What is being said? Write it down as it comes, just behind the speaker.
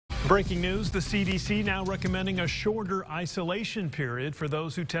Breaking news, the CDC now recommending a shorter isolation period for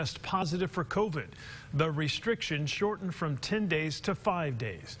those who test positive for COVID. The restriction shortened from 10 days to 5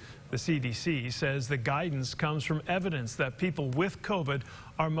 days. The CDC says the guidance comes from evidence that people with COVID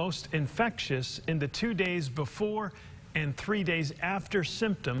are most infectious in the 2 days before and 3 days after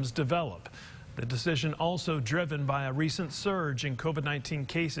symptoms develop. The decision also driven by a recent surge in COVID-19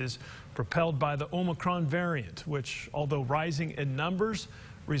 cases propelled by the Omicron variant, which, although rising in numbers,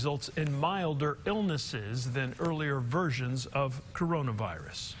 results in milder illnesses than earlier versions of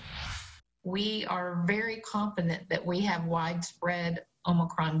coronavirus. We are very confident that we have widespread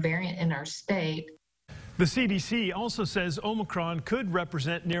Omicron variant in our state. The CDC also says Omicron could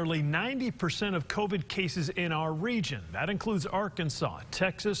represent nearly 90% of COVID cases in our region. That includes Arkansas,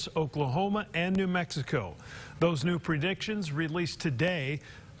 Texas, Oklahoma, and New Mexico. Those new predictions released today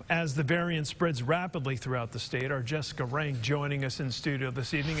as the variant spreads rapidly throughout the state. Our Jessica Rank joining us in studio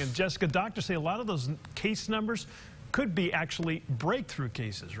this evening. And Jessica, doctors say a lot of those case numbers could be actually breakthrough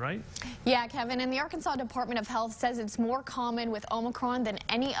cases, right? Yeah, Kevin, and the Arkansas Department of Health says it's more common with Omicron than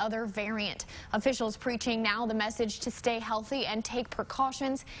any other variant. Officials preaching now the message to stay healthy and take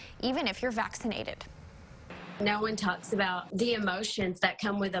precautions, even if you're vaccinated. No one talks about the emotions that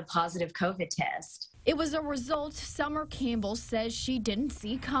come with a positive COVID test. It was a result Summer Campbell says she didn't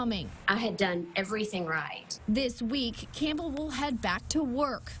see coming. I had done everything right. This week, Campbell will head back to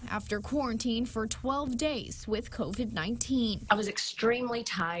work after quarantine for 12 days with COVID-19. I was extremely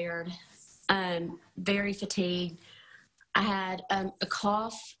tired, very fatigued. I had a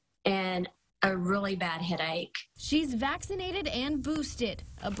cough and a really bad headache. She's vaccinated and boosted,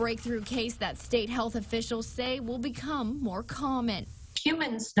 a breakthrough case that state health officials say will become more common.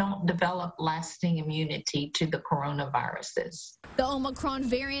 Humans don't develop lasting immunity to the coronaviruses. The Omicron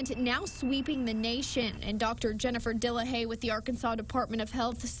variant now sweeping the nation, and Dr. Jennifer Dillahay with the Arkansas Department of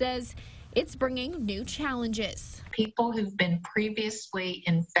Health says it's bringing new challenges. People who've been previously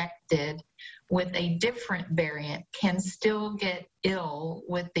infected with a different variant can still get ill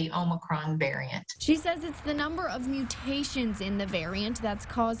with the Omicron variant. She says it's the number of mutations in the variant that's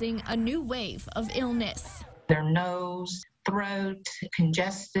causing a new wave of illness. Their nose, throat,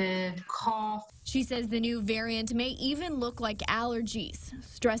 congested, cough. She says the new variant may even look like allergies,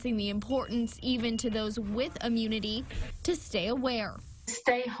 stressing the importance, even to those with immunity, to stay aware.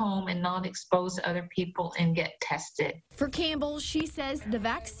 Stay home and not expose other people and get tested. For Campbell, she says the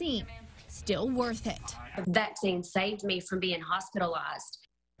vaccine, still worth it. The vaccine saved me from being hospitalized.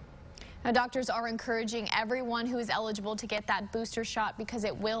 Now, doctors are encouraging everyone who is eligible to get that booster shot because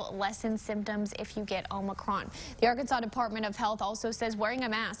it will lessen symptoms if you get Omicron. The Arkansas Department of Health also says wearing a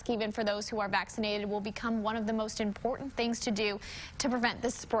mask, even for those who are vaccinated, will become one of the most important things to do to prevent the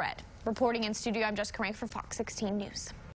spread. Reporting in studio, I'm Jessica Rank for Fox 16 News.